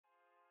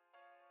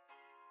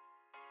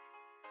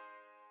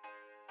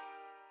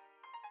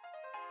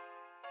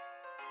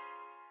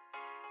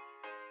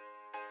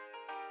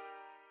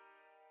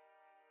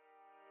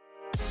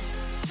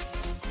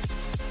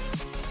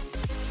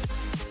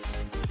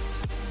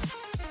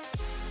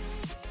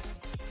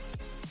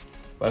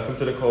Welcome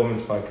to the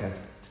Colman's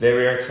podcast. Today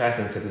we are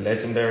chatting to the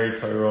legendary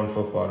Tyrone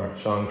footballer,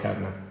 Sean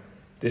Cavanagh.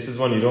 This is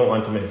one you don't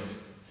want to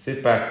miss.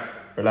 Sit back,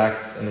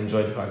 relax and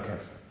enjoy the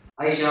podcast.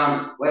 Hi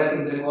Sean,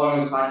 welcome to the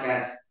Colman's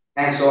podcast.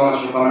 Thanks so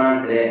much for coming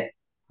on today.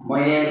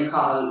 My name is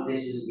Cathal,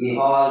 this is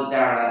Micheal,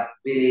 Darragh,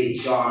 Billy,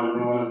 Sean and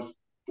Ronan.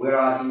 We're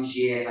all huge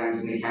GA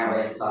fans and we can't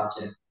wait to talk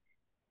to you.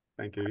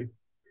 Thank you.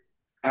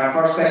 Our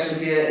first question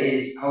for you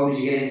is, how did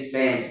you get into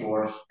playing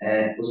sport?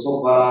 Was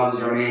football always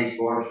your main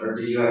sport or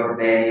did you ever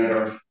play any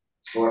other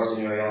sports when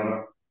you were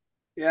younger?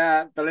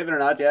 Yeah, believe it or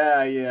not,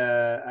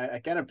 yeah, I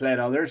kind of played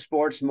other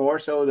sports more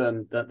so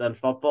than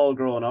football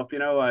growing up. You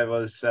know, I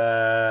was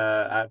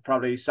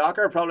probably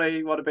soccer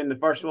probably would have been the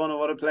first one I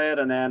would have played,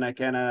 and then I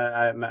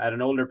had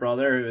an older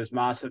brother who was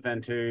massive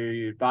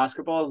into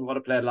basketball. Would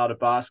have played a lot of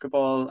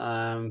basketball.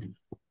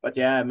 But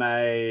yeah,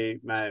 my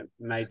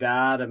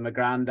dad and my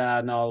granddad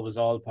and all was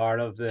all part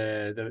of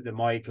the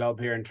Moy club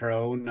here in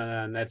Tyrone,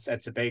 and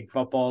it's a big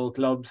football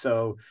club,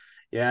 so.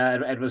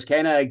 Yeah, it was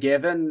kind of a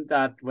given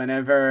that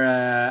whenever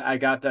I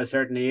got to a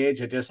certain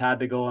age, I just had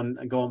to go and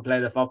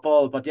play the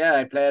football. But yeah,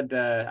 I played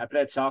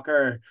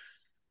soccer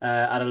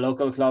at a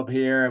local club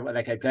here.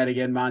 Like I played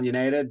again Man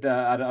United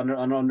at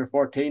under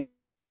 14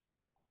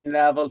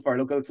 level for a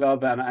local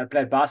club, and I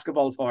played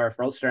basketball for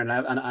Ulster and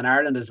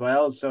Ireland as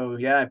well. So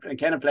yeah, I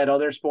kind of played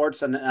other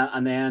sports, and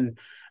then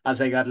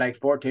as I got like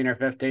 14 or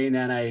 15,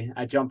 then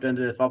I jumped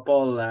into the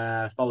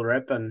football full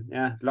rip, and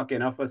yeah, lucky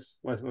enough with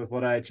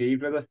what I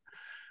achieved with it.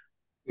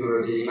 You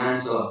were a busy man,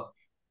 so.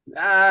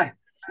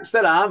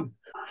 Still am.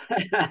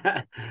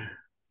 Hi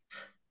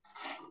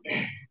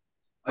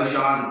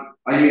Sean,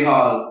 I'm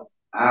Micheal.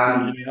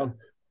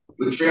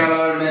 With 3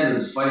 All-Ireland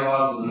medals, 5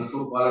 Alls and the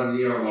Footballer of the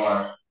Year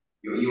award,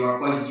 you are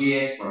quite a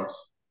GA expert.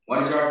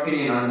 What is your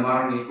opinion on the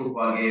modern day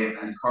football game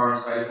and current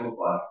style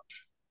football?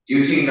 Do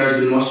you think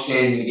there's been much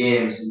change in the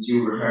game since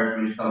you retired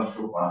from the club of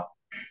football?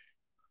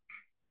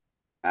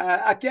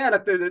 Again,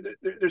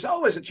 there's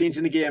always a change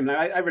in the game. Now,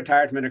 I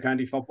retired from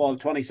intercounty football.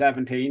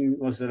 2017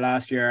 was the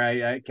last year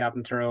I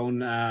captained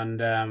Tyrone, and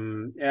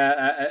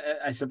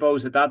I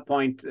suppose at that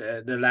point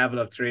the level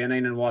of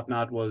training and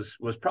whatnot was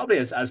probably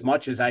as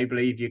much as I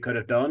believe you could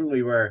have done.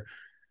 We were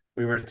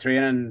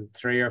training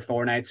 3 or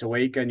 4 nights a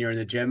week, and you're in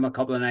the gym a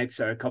couple of nights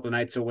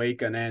a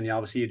week, and then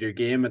obviously you do a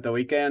game at the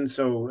weekend.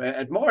 So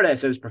it more or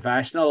less is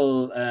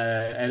professional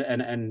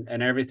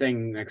and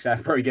everything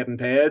except for getting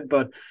paid,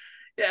 but.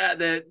 Yeah,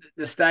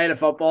 the style of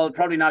football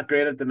probably not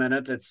great at the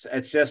minute.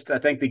 It's just I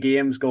think the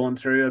game's going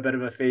through a bit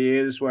of a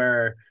phase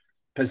where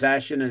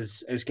possession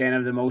is kind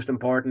of the most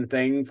important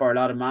thing for a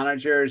lot of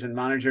managers, and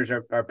managers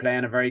are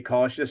playing a very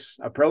cautious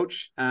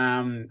approach.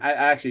 I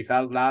actually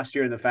felt last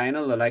year in the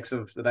final the likes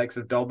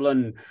of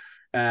Dublin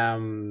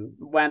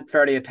went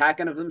fairly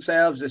attacking of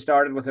themselves. They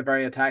started with a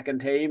very attacking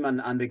team,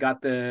 and they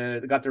got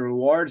the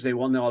rewards. They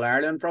won the All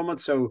Ireland from it.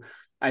 So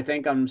I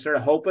think I'm sort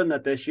of hoping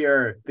that this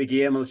year the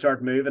game will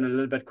start moving a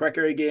little bit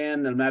quicker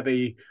again. There'll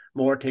maybe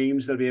more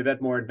teams that'll be a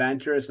bit more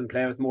adventurous and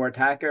play with more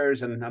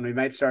attackers, and we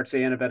might start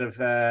seeing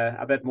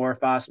a bit more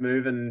fast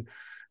moving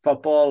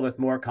football with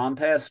more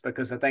contests,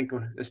 because I think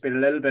it's been a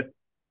little bit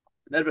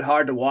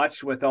hard to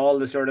watch with all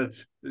the sort of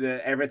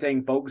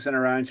everything focusing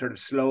around sort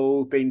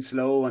of being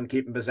slow and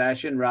keeping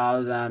possession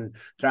rather than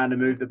trying to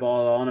move the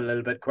ball on a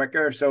little bit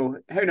quicker. So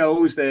who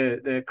knows,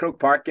 the Croke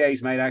Park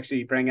guys might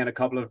actually bring in a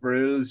couple of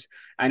rules.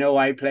 I know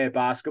I play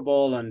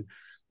basketball, and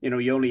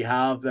you only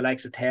have the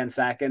likes of 10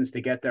 seconds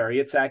to get there, or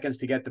 8 seconds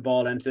to get the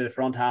ball into the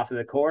front half of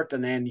the court,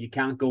 and then you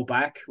can't go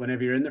back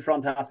whenever you're in the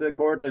front half of the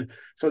court. And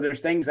so there's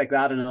things like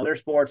that in other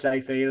sports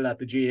I feel that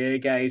the GA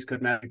guys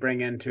could maybe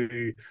bring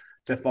into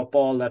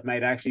football that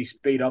might actually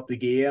speed up the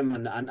game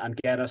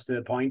and get us to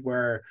the point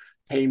where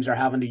teams are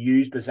having to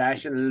use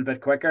possession a little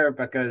bit quicker,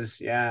 because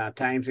at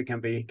times it can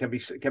be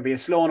a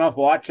slow enough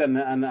watch,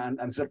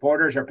 and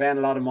supporters are paying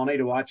a lot of money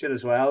to watch it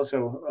as well.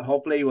 So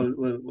hopefully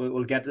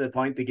we'll get to the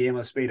point the game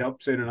will speed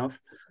up soon enough.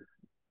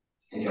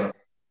 Thank you.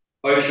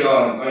 Hi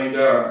Sean, I'm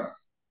Darragh.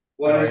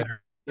 One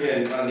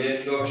Right. on the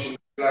introduction to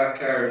black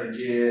card and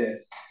GA.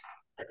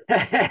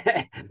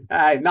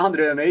 Nothing to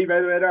do with me, by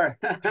the way, there.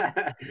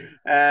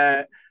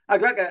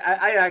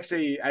 I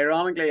actually,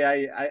 ironically,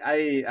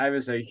 I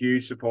was a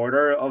huge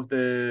supporter of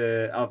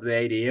the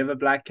idea of a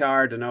black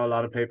card. I know a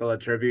lot of people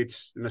attribute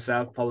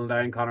myself pulling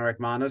down Conor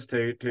McManus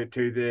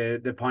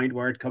to the point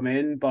where it come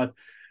in, but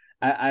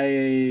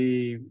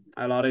a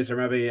lot of us are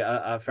maybe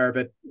a fair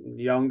bit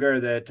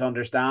younger to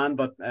understand.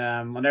 But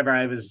whenever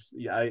I was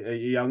a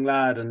young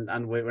lad,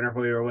 and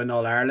whenever we were winning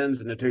All Irelands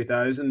in the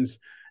 2000s.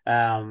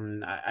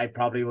 I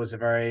probably was a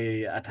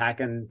very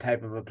attacking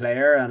type of a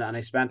player, and I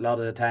spent a lot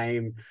of the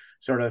time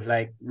sort of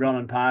like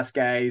running past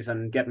guys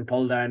and getting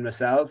pulled down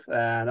myself.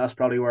 That's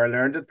probably where I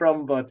learned it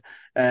from. But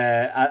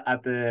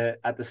at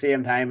the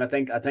same time, I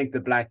think the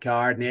black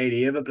card and the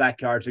idea of a black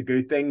card is a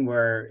good thing,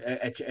 where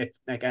it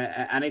like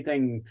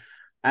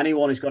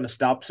anyone who's going to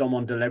stop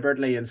someone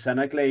deliberately and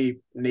cynically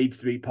needs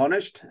to be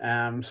punished.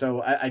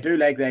 So I do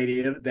like the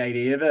idea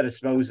of it. I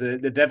suppose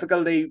the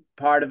difficulty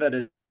part of it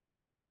is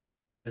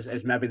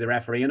is maybe the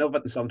refereeing of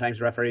it, and sometimes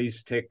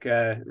referees take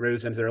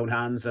rules into their own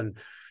hands and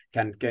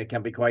can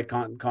be quite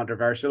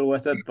controversial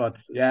with it. But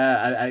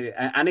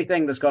yeah,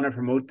 anything that's going to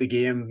promote the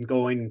game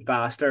going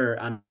faster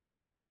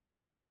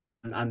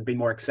and be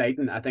more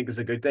exciting, I think is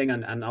a good thing.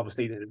 And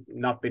obviously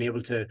not being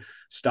able to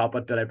stop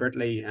it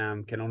deliberately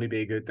can only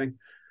be a good thing.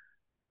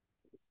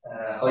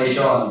 Hi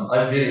Sean,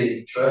 I'm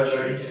Billy. Throughout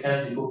your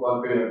intercounty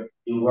football career,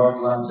 you worked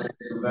alongside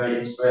some very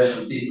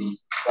inspirational people.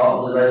 What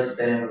was it like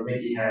playing with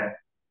Mickey Hart?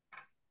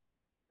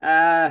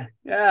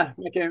 Yeah,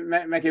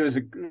 Mickey was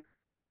a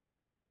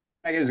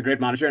great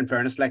manager. In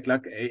fairness, like,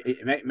 look,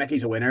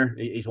 Mickey's a winner.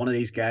 He's one of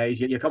these guys.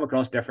 You come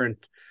across different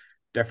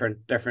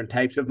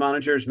types of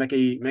managers.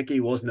 Mickey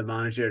wasn't a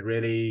manager that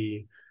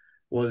really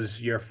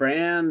was your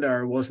friend,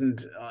 or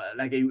wasn't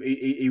like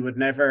he would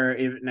never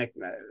even, like,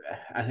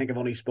 I think I've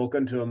only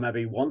spoken to him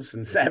maybe once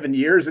in 7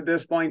 years at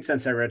this point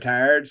since I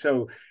retired.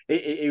 So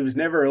he was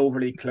never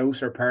overly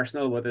close or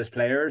personal with his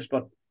players,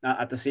 but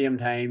at the same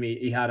time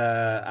he had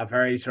a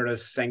very sort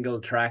of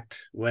single tracked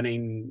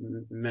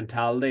winning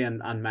mentality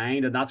and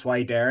mind, and that's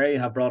why Derry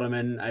have brought him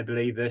in, I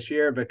believe, this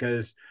year,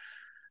 because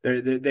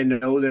they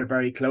know they're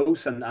very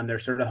close, and they're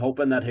sort of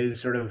hoping that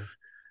his sort of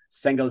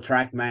single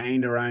track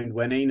mind around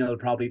winning will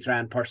probably try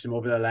and push them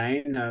over the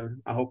line.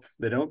 I hope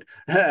they don't,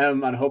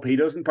 and I hope he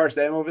doesn't push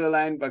them over the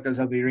line, because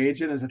I'll be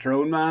raging as a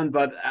Tyrone man.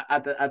 But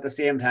at the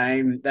same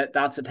time,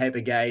 that's the type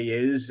of guy he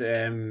is.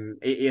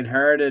 He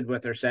inherited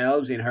with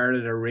ourselves. He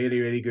inherited a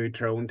really good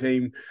Tyrone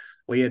team.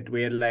 We had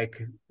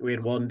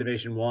won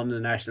Division 1 in the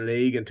National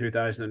League in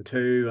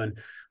 2002, and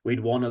we'd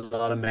won a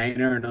lot of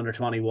minor and under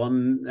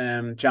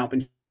 21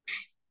 championships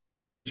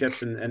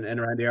in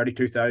around the early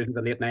 2000s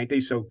and late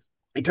 90s. So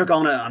he took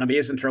on an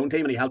amazing Tyrone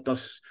team, and he helped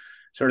us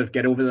sort of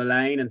get over the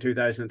line in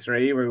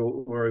 2003, where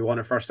we won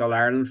our first All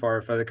Ireland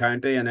for the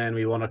county, and then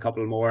we won a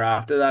couple more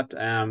after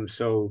that.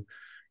 So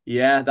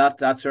yeah,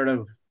 that sort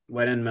of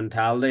winning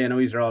mentality. I know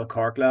these are all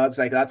Cork lads,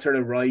 like that sort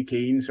of Roy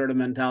Keane sort of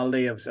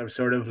mentality of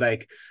sort of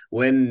like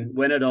win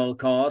at all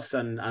costs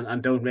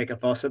and don't make a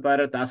fuss about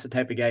it. That's the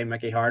type of guy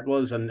Mickey Hart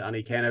was, and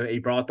he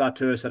brought that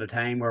to us at a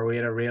time where we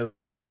had a real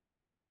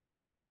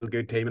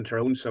good team in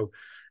Tyrone. So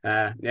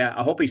yeah,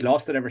 I hope he's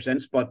lost it ever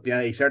since, but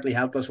yeah, he certainly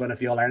helped us win a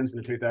few All Irelands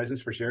in the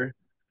 2000s for sure.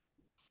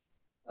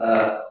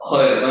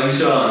 Hi, I'm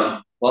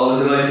Sean. What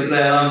was it like to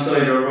play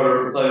alongside your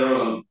brother for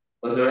Tyrone?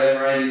 Was there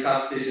ever any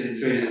competition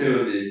between the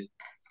two of you?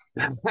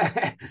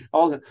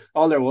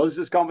 all there was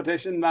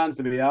competition, man,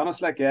 to be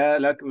honest. Like, yeah,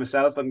 look,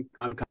 myself and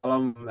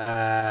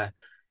Colm,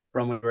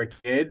 from when we were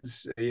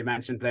kids, you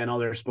mentioned playing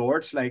other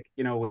sports. Like,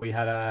 you know, we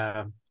had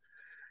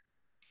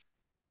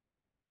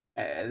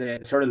the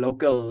sort of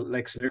local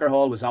like snooker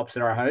hall was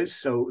opposite our house,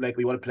 so like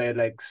we would have played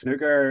like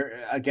snooker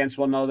against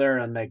one another,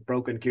 and like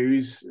broken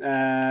cues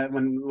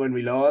when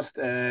we lost.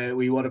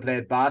 We would have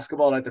played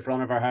basketball at the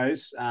front of our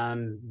house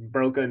and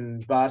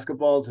broken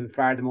basketballs and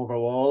fired them over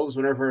walls.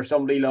 Whenever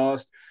somebody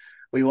lost,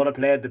 we would have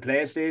played the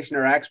PlayStation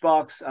or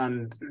Xbox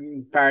and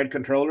fired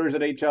controllers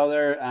at each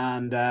other.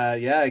 And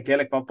yeah,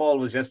 Gaelic football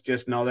was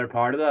just another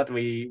part of that.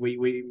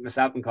 We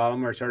myself and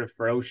Colin were sort of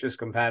ferocious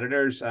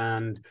competitors,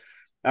 and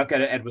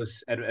okay, it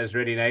was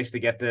really nice to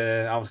get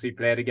to obviously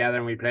play together,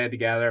 and we played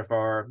together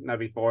for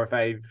maybe 4 or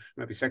 5,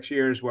 maybe 6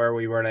 years, where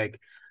we were like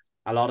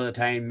a lot of the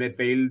time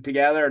midfield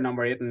together,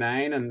 number 8 and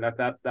 9, and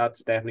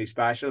that's definitely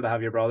special to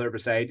have your brother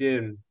beside you,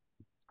 and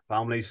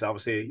family's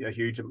obviously a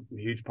huge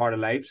part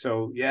of life.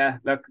 So yeah,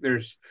 look,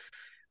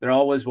 there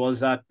always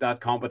was that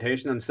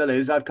competition, and still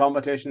is that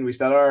competition. We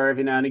still are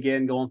every now and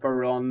again going for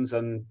runs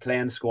and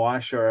playing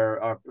squash,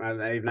 or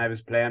even I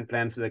was playing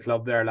for the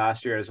club there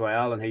last year as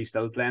well, and he's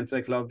still playing for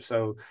the club.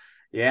 So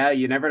yeah,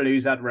 you never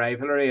lose that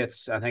rivalry.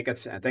 I think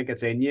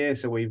it's in you.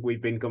 So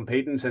we've been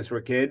competing since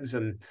we're kids,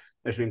 and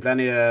there's been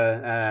plenty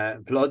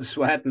of blood,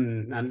 sweat,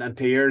 and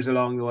tears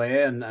along the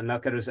way. And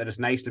look, it is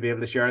nice to be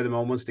able to share the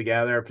moments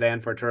together,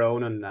 playing for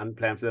Tyrone and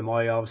playing for the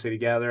Moy, obviously,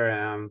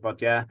 together.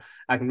 But yeah,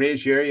 I can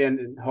reassure you,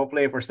 and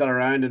hopefully if we're still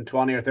around in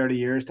 20 or 30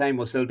 years' time,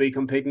 we'll still be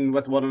competing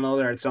with one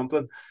another at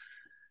something.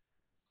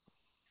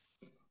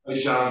 Hi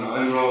Sean,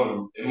 I'm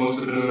Ronan. It must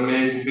have been an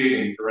amazing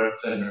feeling to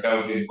represent your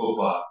county in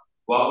football.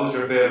 What was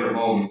your favourite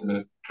moment in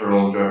the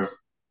Tyrone jersey?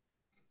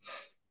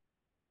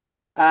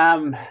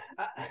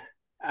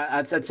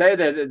 I'd say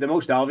the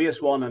most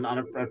obvious one, and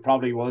it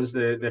probably was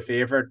the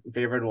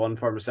favorite one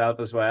for myself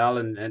as well.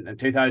 And in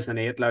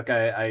 2008, look,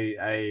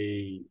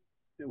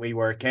 we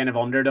were kind of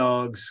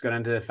underdogs going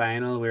into the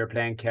final. We were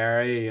playing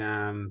Geary.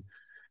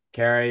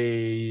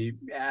 Geary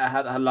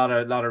had a lot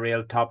of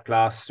real top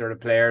class sort of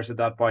players at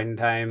that point in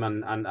time,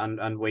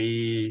 and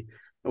we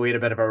had a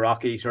bit of a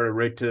rocky sort of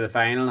route to the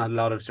final. Had a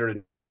lot of sort of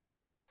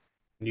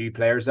new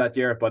players that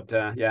year, but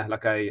yeah,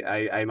 like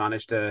I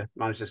managed to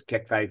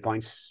kick 5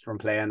 points from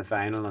playing the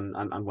final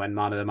and win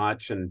man of the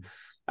match. And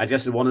I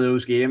just had one of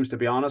those games, to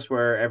be honest,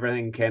 where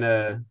everything kind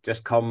of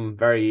just come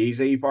very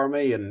easy for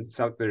me. And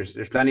so there's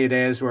plenty of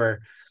days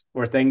where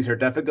things are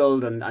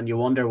difficult and you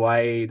wonder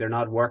why they're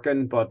not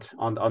working. But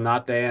on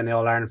that day in the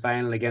All Ireland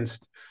final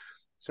against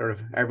sort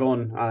of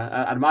everyone.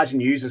 I'd imagine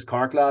you as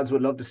Cork lads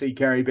would love to see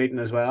Kerry beaten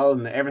as well,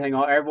 and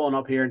everyone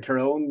up here in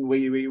Tyrone,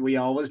 we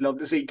always love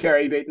to see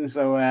Kerry beaten.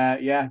 So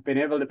yeah, being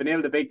able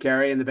to beat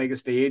Kerry in the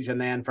biggest stage, and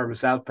then for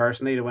myself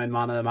personally to win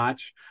man of the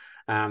match.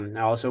 I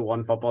also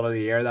won Football of the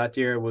Year that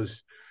year. It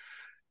was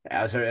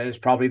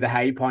probably the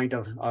high point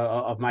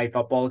of my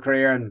football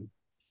career,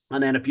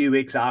 and then a few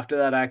weeks after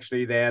that,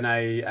 actually, then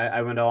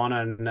I went on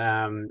and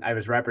I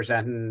was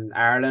representing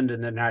Ireland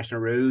in the national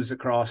rules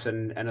across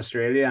in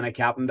Australia, and I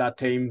captained that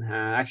team.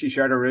 I actually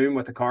shared a room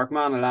with a Cork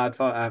man,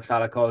 a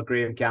fella called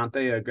Graham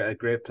Canty, a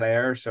great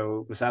player.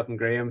 So myself and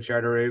Graham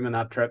shared a room in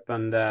that trip,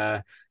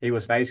 and he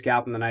was vice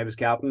captain and I was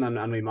captain,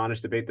 and we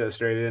managed to beat the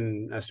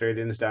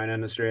Australians down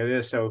in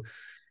Australia. So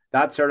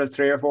that sort of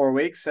 3 or 4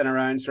 weeks and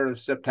around sort of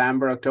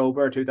September,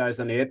 October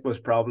 2008 was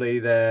probably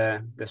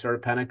the sort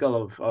of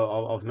pinnacle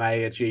of my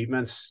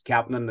achievements,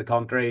 captaining the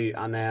country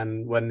and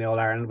then winning the All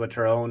Ireland with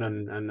Tyrone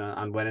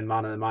and winning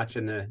man of the match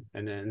in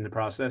the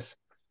process.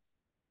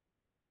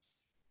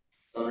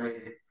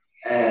 Sorry.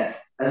 As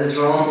a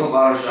Tyrone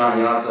footballer, Sean,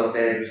 you also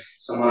played with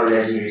some other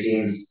legendary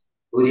teams.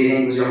 Who do you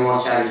think was your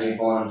most challenging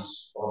opponent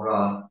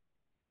overall?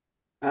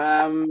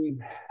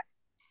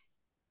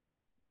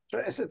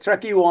 It's a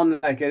tricky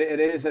one. Like it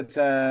is. It's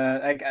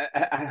like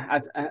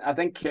I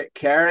think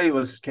Kerry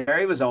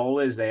was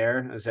always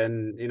there. As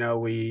in,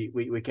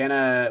 we kind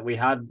of we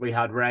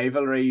had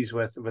rivalries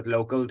with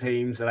local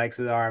teams. The likes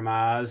of the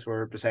Armaghs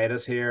were beside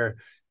us here.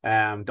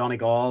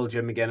 Donegal,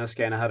 Jim McGuinness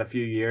kind of had a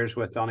few years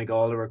with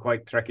Donegal who were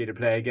quite tricky to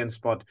play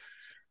against. But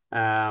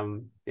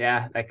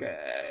yeah, like.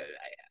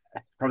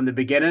 From the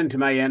beginning to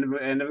my end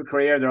of a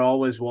career, there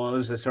always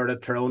was a sort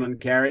of Tyrone and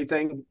Kerry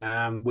thing.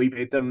 We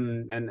beat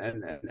them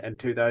in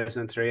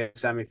 2003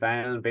 semi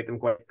final and beat them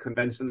quite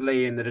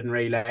convincingly, and they didn't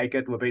really like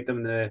it. We beat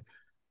them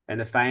in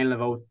the final of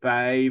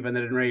 2005 and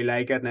they didn't really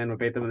like it, and then we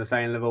beat them in the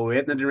final of 2008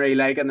 and they didn't really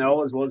like it. And there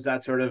always was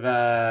that sort of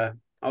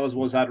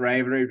that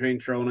rivalry between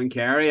Tyrone and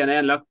Kerry. And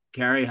then look,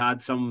 Kerry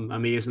had some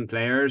amazing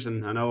players,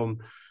 and I know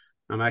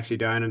I'm actually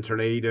down in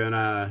Tralee doing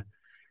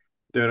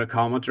a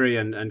commentary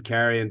and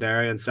Kerry and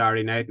Derry on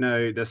Saturday night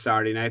now, this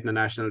Saturday night in the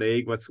National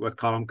League with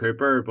Colin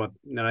Cooper. But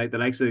the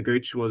likes of the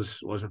Gooch was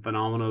a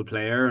phenomenal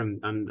player,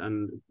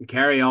 and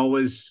Kerry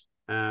always,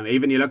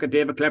 even you look at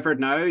David Clifford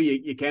now,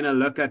 you kind of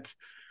look at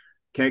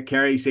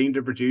Kerry seem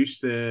to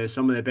produce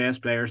some of the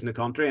best players in the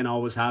country and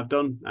always have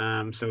done.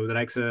 So the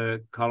likes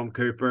of Colin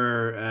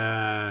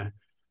Cooper,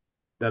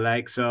 the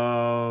likes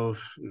of,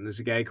 there's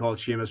a guy called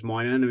Seamus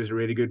Moynihan who was a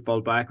really good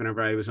fullback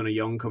whenever I was on a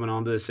young coming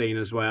onto the scene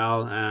as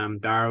well.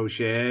 Darragh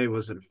O'Shea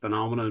was a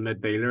phenomenal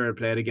midfielder I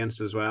played against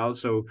as well.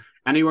 So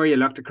anywhere you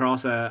looked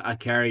across a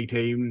Kerry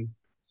team,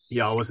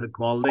 you always had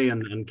quality,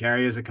 and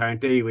Kerry as a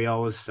county, we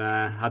always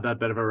had that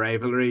bit of a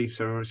rivalry.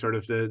 So sort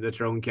of the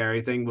Tyrone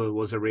Kerry thing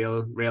was a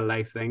real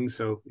life thing.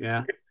 So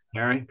yeah,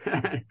 Kerry.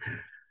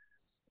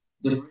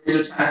 The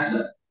British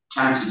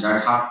chances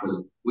are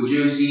topical. Would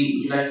you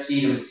like to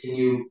see them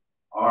continue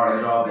or a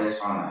draw-based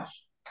format?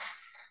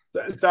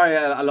 Sorry,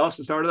 I lost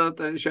the start of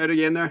that. Shout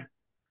again there.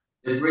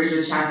 The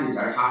British champions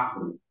are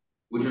topical.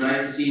 Would you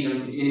like to see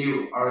them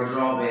continue or a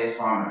draw-based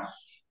format?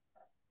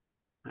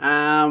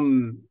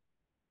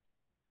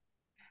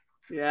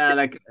 Yeah,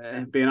 like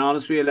being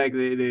honest with you, like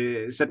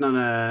the sitting on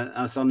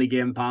a Sunday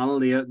game panel,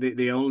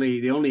 the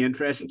only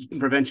interest in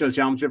provincial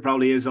championship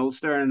probably is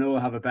Ulster. I know I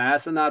have a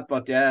bias in that,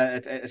 but yeah,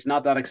 it's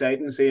not that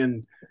exciting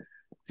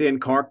seeing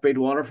Cork beat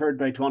Waterford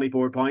by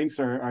 24 points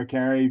or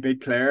Kerry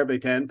beat Clare by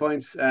 10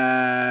 points.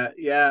 Yeah,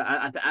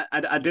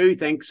 I do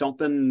think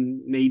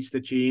something needs to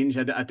change.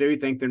 I do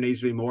think there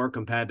needs to be more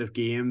competitive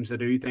games. I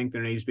do think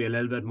there needs to be a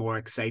little bit more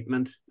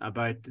excitement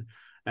about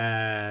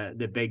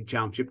the big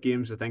championship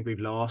games. I think we've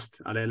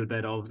lost a little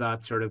bit of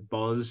that sort of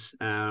buzz.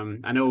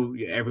 I know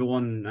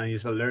everyone, and you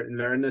shall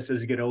learn this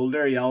as you get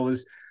older.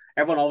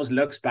 Everyone always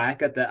looks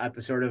back at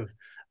the sort of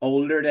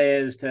older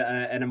days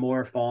to in a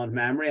more fond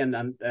memory,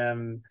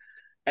 and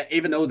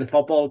even though the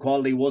football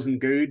quality wasn't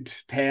good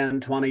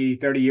 10, 20,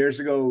 30 years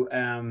ago,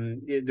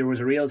 there was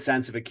a real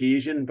sense of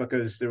occasion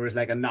because there was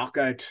like a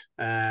knockout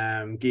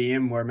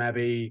game where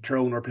maybe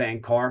Tyrone were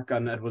playing Cork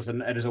and it was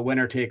a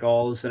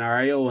winner-take-all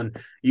scenario, and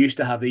you used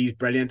to have these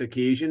brilliant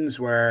occasions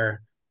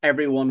where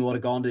everyone would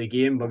have gone to the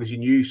game because you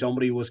knew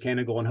somebody was kind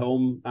of going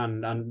home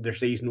and their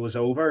season was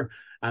over.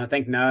 And I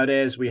think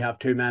nowadays we have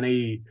too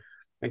many,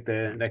 like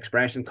the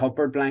expression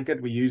comfort blanket,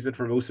 we used it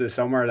for most of the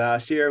summer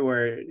last year,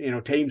 where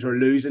teams were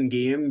losing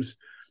games,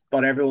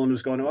 but everyone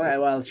was going, oh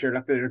well, sure,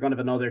 look, they're going to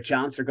have another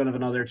chance.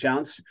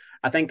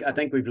 I think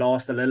we've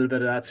lost a little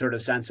bit of that sort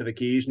of sense of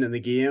occasion in the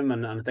game,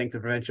 and I think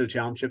the provincial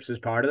championships is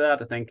part of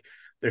that. I think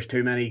there's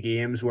too many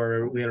games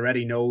where we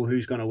already know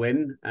who's going to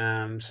win.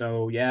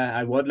 So yeah,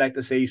 I would like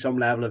to see some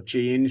level of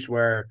change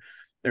where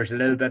there's a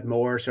little bit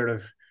more sort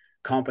of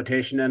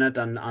competition in it,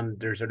 and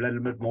there's a little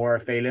bit more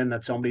feeling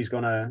that somebody's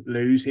going to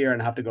lose here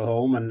and have to go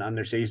home, and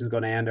their season's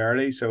going to end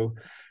early. So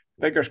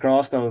fingers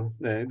crossed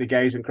the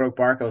guys in Croke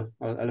Park will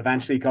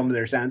eventually come to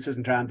their senses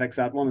and try and fix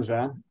that one as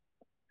well.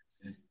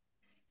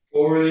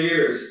 Over the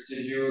years,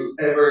 did you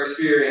ever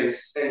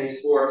experience any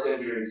sports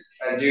injuries?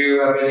 And do you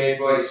have any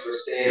advice for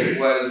staying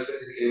well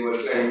physically while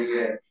playing the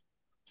game?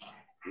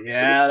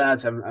 Yeah,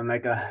 I'm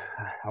like a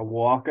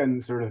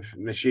walking sort of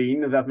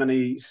machine of that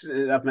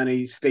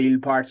many steel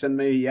parts in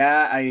me.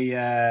 Yeah,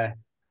 I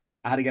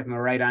had to get my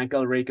right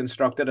ankle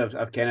reconstructed.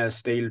 I've kind of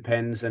steel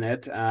pins in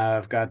it.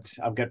 I've got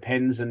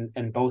pins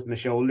in both my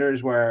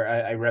shoulders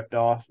where I ripped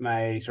off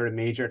my sort of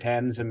major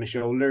tendons in my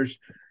shoulders.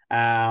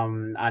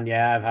 And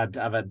yeah,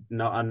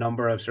 a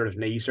number of sort of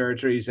knee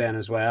surgeries then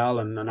as well,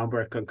 and a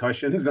number of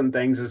concussions and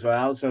things as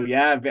well. So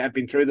yeah, I've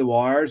been through the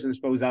wars, and I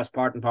suppose that's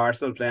part and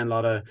parcel of playing a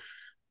lot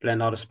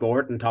of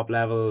sport and top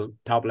level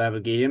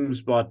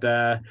games. But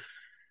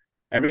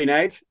every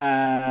night,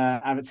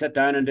 I would sit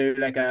down and do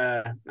like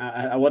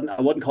I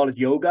wouldn't call it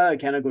yoga. I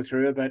kind of go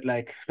through about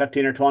like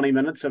 15 or 20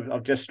 minutes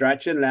of just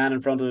stretching, laying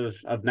in front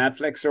of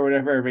Netflix or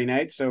whatever every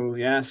night. So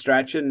yeah,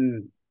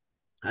 stretching.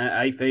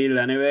 I feel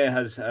anyway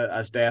has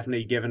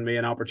definitely given me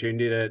an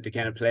opportunity to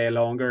kind of play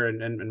longer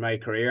in my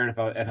career. And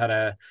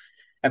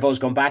if I was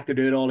going back to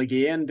do it all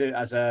again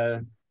as a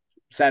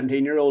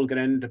 17-year-old get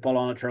in to pull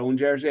on a Tyrone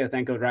jersey, I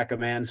think I would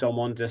recommend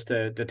someone just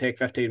to take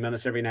 15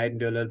 minutes every night and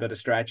do a little bit of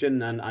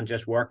stretching and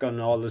just work on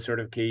all the sort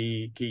of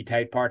key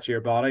tight parts of your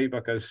body,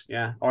 because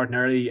yeah,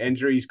 ordinarily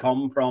injuries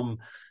come from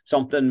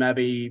something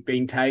maybe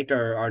being tight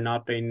or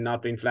not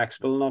being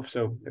flexible enough.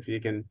 So if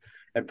you can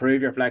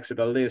improve your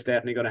flexibility, it's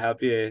definitely going to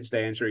help you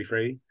stay injury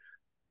free.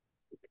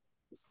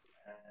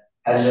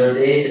 Has your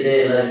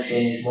day-to-day life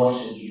changed much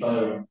since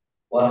retiring?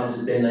 What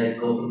has it been like to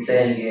go from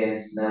playing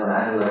games to now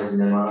analysing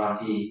them on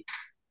RT?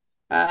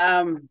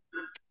 Um,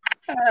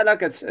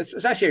 Look,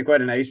 it's actually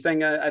quite a nice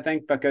thing, I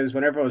think, because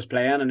whenever I was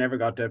playing, I never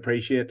got to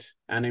appreciate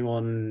any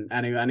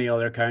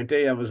other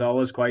county. I was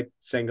always quite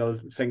single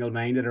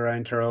minded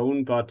around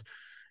Tyrone, but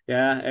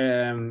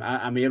yeah,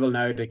 I'm able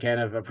now to kind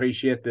of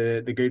appreciate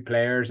the good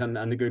players and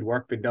the good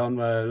work being done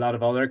with a lot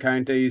of other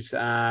counties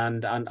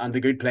and the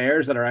good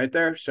players that are out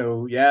there.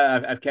 So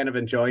yeah, I've kind of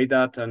enjoyed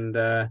that,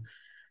 and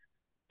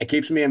it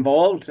keeps me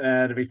involved.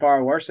 To be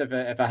far worse if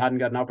I hadn't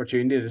got an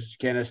opportunity to just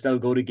kind of still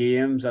go to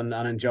games and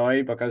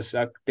enjoy, because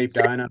deep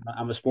down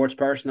I'm a sports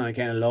person and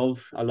I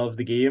love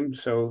the game.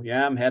 So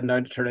yeah, I'm heading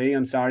down to Tralee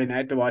on Saturday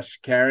night to watch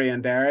Kerry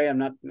and Derry.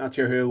 I'm not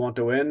sure who I want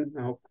to win.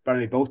 I hope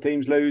probably both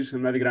teams lose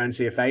and maybe go down and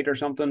see a fight or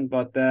something.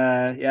 But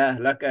yeah,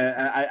 look,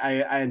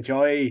 I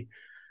enjoy.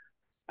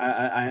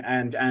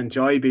 I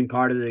enjoy being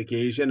part of the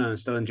occasion and I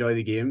still enjoy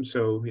the game.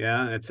 So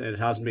yeah, it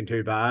hasn't been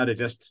too bad. I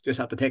just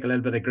have to take a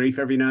little bit of grief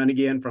every now and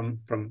again from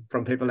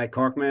people like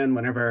Corkman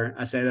whenever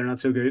I say they're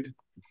not so good.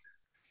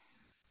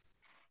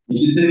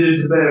 You continued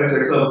to play with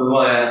your club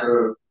as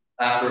well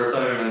after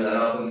retirement and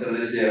up until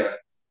this year.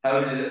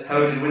 How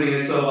did winning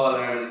the club All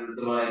Ireland with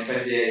the Mine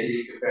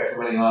 2018 compare to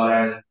winning All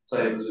Ireland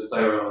titles with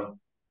Tyrone?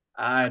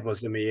 It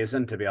was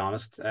amazing, to be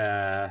honest.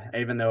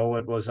 Even though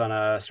it was on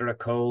a sort of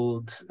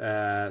cold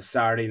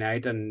Saturday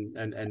night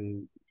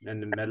in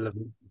the middle of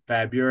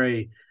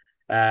February,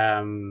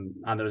 and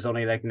there was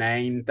only like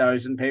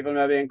 9,000 people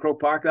maybe in Croke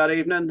Park that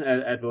evening.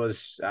 It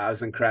was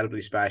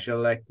incredibly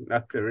special. Like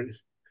look,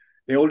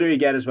 the older you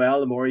get as well,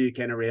 the more you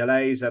kind of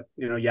realize that,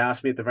 you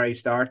asked me at the very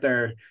start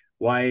there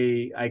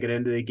why I get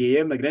into the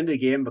game. I get into the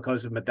game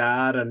because of my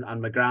dad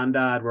and my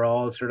granddad were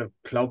all sort of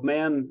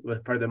clubmen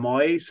for the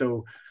Moy.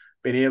 So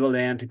being able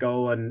then to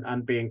go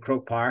and be in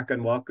Croke Park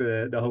and walk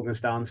the Hogan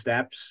Stand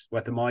steps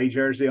with the Moy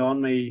jersey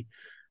on me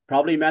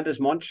probably meant as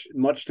much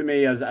to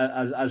me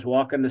as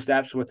walking the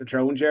steps with the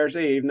Tyrone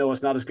jersey, even though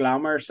it's not as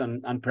glamorous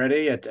and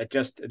pretty. It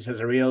has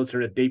a real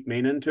sort of deep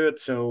meaning to it.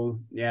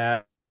 So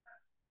yeah,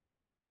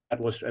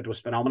 it was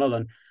phenomenal,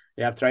 and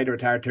yeah, I've tried to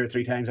retire 2 or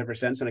 3 times ever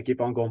since, and I keep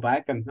on going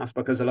back, and that's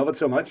because I love it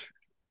so much.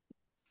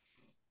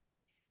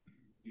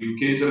 You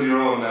kids of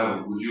your own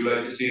now, would you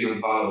like to see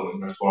them follow in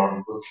their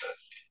sporting footsteps?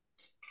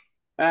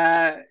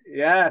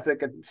 Yeah, if they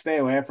could stay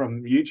away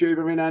from YouTube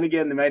every now and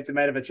again, they might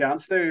have a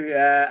chance to.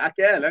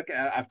 Yeah, look,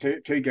 I have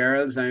two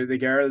girls now. The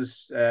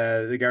girls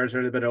are a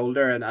little bit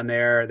older, and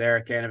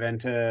they're kind of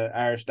into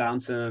Irish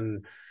dancing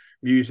and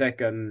music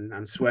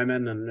and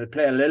swimming, and they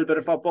play a little bit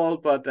of football.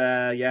 But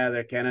yeah,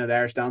 they're kind of the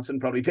Irish dancing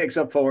probably takes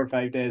up 4 or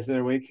 5 days of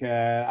their week.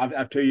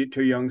 I've two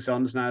young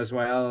sons now as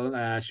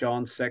well.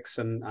 Sean's 6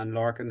 and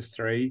Larkin's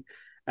 3.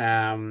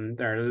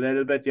 They're a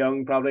little bit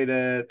young probably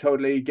to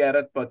totally get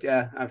it, but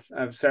yeah,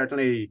 I've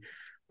certainly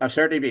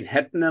been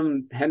hitting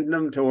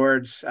them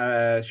towards.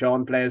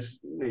 Sean plays.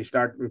 He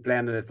started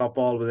playing the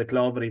football with the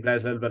club, and he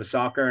plays a little bit of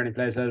soccer, and he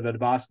plays a little bit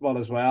of basketball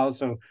as well.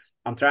 So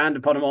I'm trying to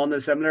put him on the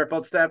similar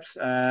footsteps.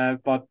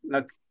 But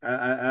look,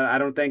 I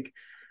don't think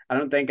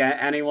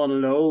anyone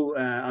will know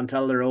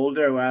until they're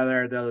older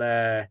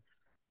whether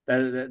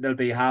they'll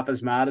be half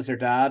as mad as their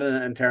dad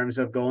in terms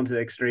of going to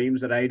the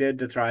extremes that I did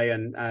to try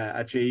and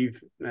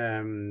achieve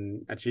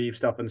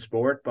stuff in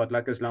sport. But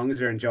like, as long as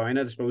they're enjoying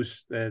it, I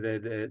suppose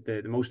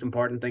the most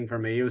important thing for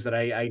me was that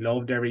I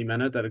loved every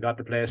minute that I got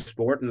to play a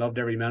sport, and loved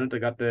every minute I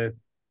got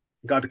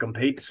to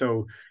compete.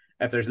 So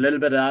if there's a little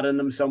bit of that in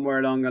them somewhere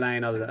along the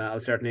line, I'll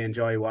certainly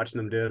enjoy watching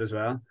them do it as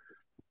well.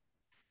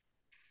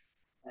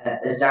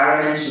 As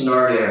Darragh mentioned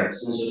earlier,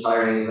 since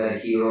retiring, you've had a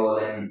key role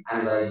in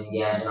analysing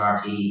games in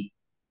RT.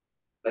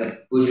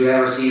 Like, would you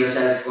ever see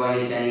yourself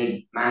going into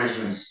any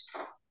management?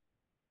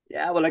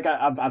 Yeah, well, like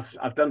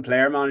I've done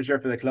player manager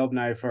for the club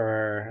now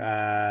for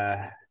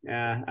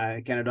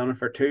I kind of done it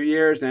for 2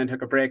 years, and then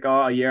took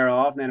a year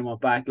off, and then I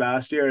went back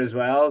last year as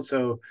well.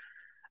 So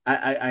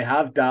I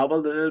have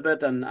dabbled a little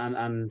bit,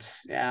 and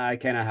yeah, I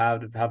kind of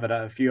have had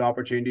a few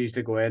opportunities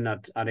to go in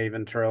at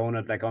even Tyrone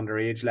at like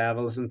underage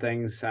levels and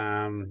things.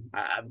 I'm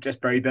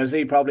just very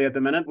busy probably at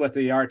the minute with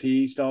the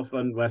RTE stuff,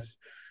 and with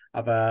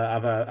I've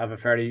a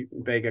fairly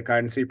big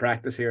accountancy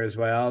practice here as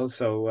well.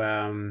 So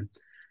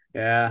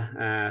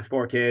yeah,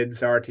 4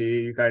 kids, RT,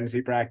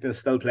 accountancy practice,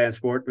 still playing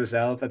sport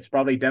myself. It's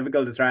probably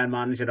difficult to try and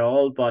manage it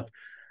all, but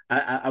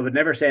I would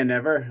never say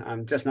never.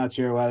 I'm just not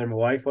sure whether my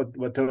wife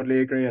would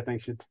totally agree. I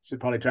think she'd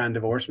probably try and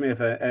divorce me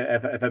if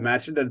I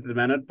mentioned it at the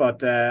minute.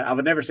 But I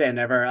would never say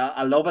never.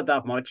 I love it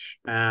that much.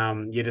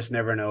 You just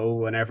never know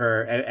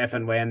whenever, if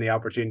and when the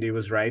opportunity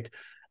was right.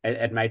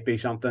 It might be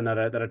something that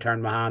I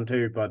turn my hand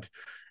to, but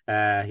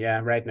yeah,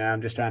 right now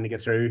I'm just trying to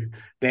get through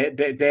day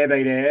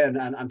by day,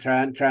 and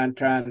try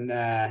and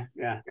yeah,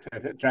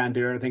 try and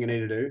do everything I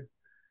need to do.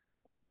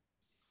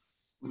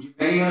 Would you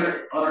have any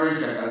other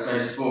interests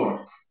outside of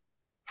sport?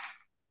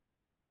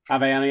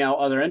 Have I any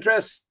other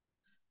interests?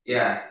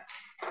 Yeah.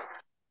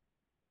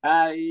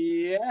 Yeah.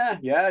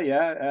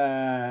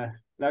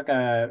 Look,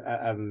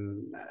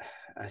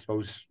 I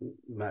suppose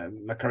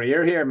my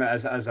career here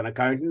as an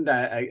accountant,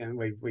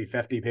 we've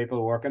 50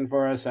 people working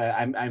for us.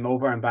 I'm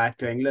over and back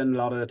to England a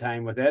lot of the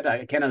time with it.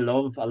 I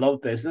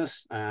love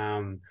business.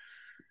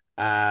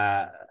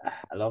 I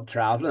love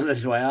traveling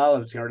as well.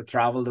 I've sort of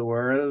traveled the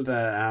world.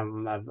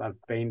 I've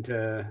been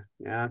to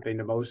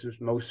most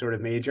sort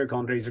of major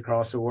countries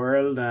across the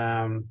world.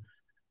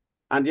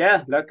 And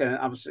yeah, look,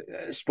 obviously,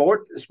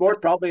 sport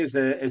probably is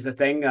the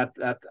thing that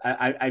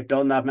I've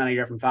done that many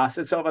different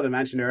facets of it. I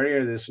mentioned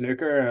earlier the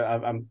snooker.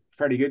 I'm a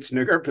pretty good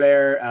snooker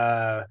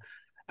player.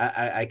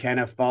 I kind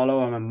of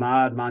follow. I'm a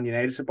mad Man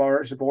United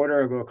supporter.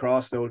 I go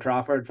across the Old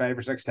Trafford 5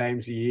 or 6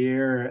 times a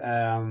year.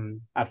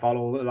 I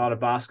follow a lot of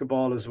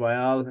basketball as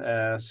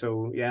well.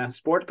 So yeah,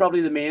 sport's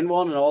probably the main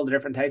one, and all the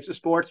different types of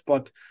sports.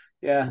 But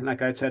yeah,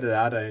 like outside of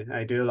that,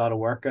 I do a lot of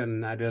work,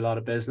 and I do a lot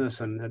of business,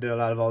 and I do a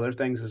lot of other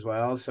things as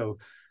well. So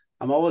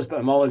I'm always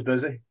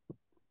busy.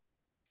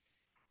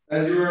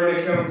 As you are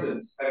an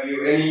accountant, have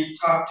you any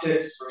top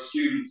tips for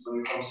students when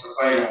it comes to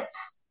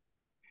finance?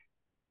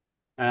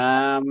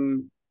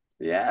 Um,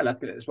 yeah,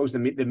 look, I suppose the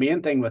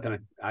main thing with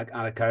an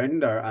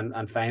accountant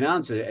and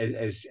finance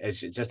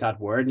is just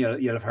that word.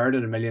 And you'll have heard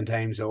it a million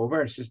times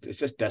over. It's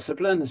just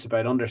discipline. It's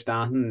about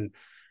understanding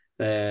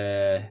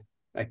the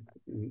like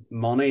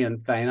money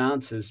and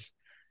finance is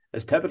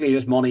typically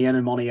just money in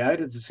and money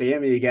out. It's the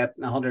same. You get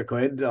 100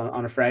 quid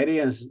on a Friday,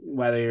 and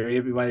whether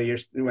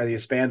you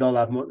spend all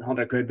that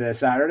 100 quid by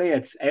Saturday,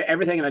 it's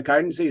everything in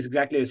accountancy is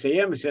exactly the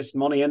same. It's just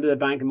money into the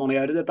bank and money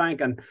out of the bank,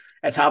 and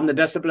it's having the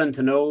discipline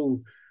to know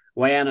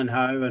when and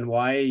how and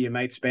why you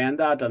might spend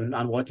that,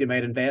 and what you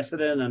might invest it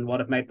in, and what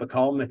it might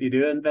become if you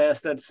do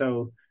invest it.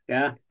 So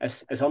yeah,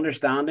 it's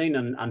understanding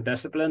and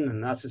discipline,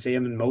 and that's the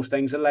same in most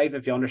things in life.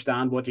 If you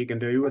understand what you can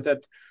do with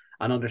it,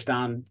 and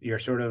understand your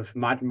sort of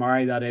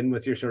marry that in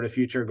with your sort of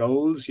future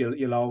goals,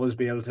 you'll always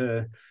be able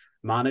to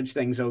manage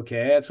things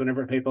okay. It's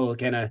whenever people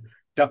kind of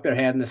duck their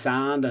head in the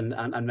sand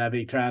and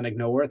maybe try and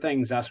ignore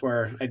things, that's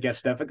where it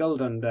gets difficult.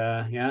 And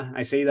yeah,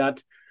 I see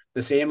that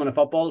the same on a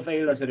football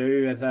field as I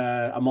do with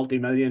a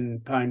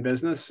multi-million-pound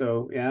business.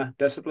 So yeah,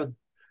 discipline.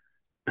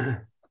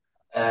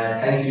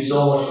 Thank you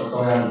so much for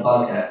coming on the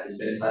podcast. It's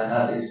been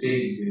fantastic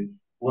speaking to you.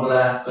 One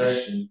last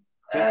question.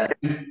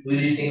 Who do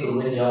you think will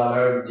win the All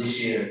Ireland this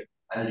year?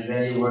 And do you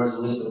have any words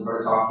of wisdom for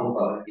the Cork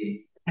football team?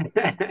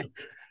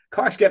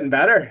 Cork's getting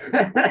better.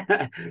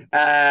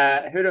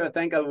 Who do I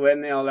think will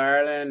win the All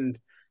Ireland?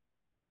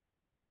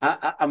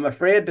 I'm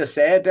afraid to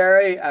say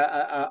Derry.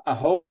 I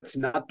hope it's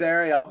not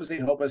Derry. I obviously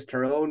hope it's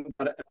Tyrone.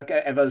 But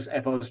if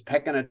I was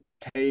picking a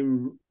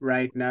team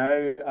right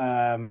now,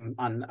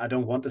 and I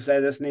don't want to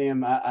say this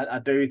name, I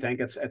do think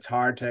it's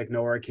hard to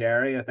ignore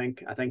Kerry. I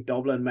think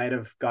Dublin might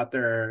have got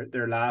their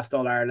last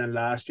All Ireland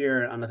last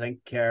year, and I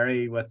think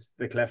Kerry with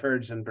the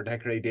Cliffords and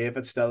particularly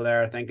David still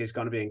there, I think he's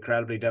going to be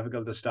incredibly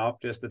difficult to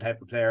stop. Just the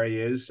type of player he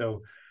is.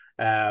 So.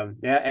 Yeah,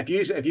 if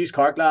you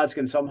Cork lads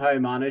can somehow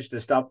manage to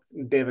stop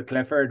David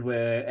Clifford,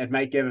 it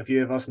might give a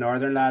few of us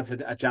Northern lads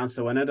a chance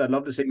to win it. I'd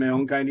love to see my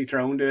own county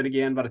Tyrone do it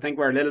again, but I think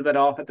we're a little bit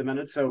off at the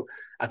minute. So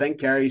I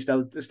think Kerry's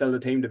still the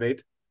team to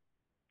beat.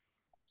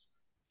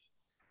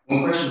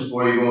 One question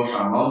before you go,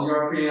 Sean. What was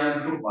your opinion on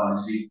football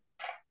this week?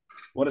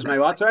 What is my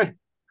what, sorry?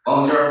 What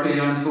was your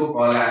opinion on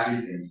football last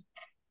weekend?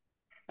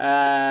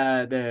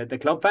 The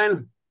club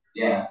final.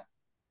 Yeah.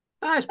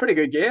 It's a pretty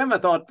good game. I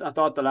thought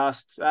the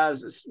last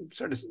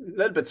sort of a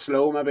little bit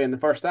slow maybe in the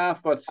first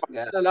half, but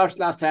yeah, the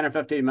last 10 or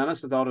 15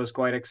 minutes I thought it was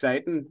quite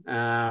exciting.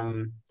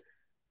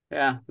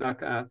 Yeah, look,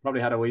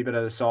 probably had a wee bit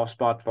of a soft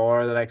spot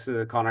for the likes of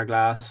the Connor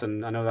Glass,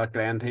 and I know that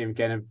Glen team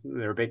kind of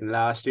they were beaten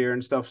last year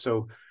and stuff.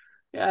 So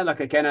Yeah,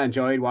 look, I kind of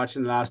enjoyed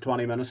watching the last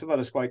 20 minutes of it.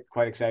 It's quite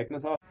exciting, I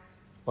thought.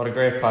 What a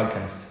great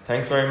podcast.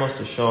 Thanks very much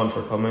to Sean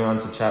for coming on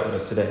to chat with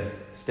us today.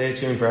 Stay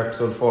tuned for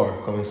episode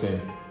 4 coming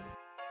soon.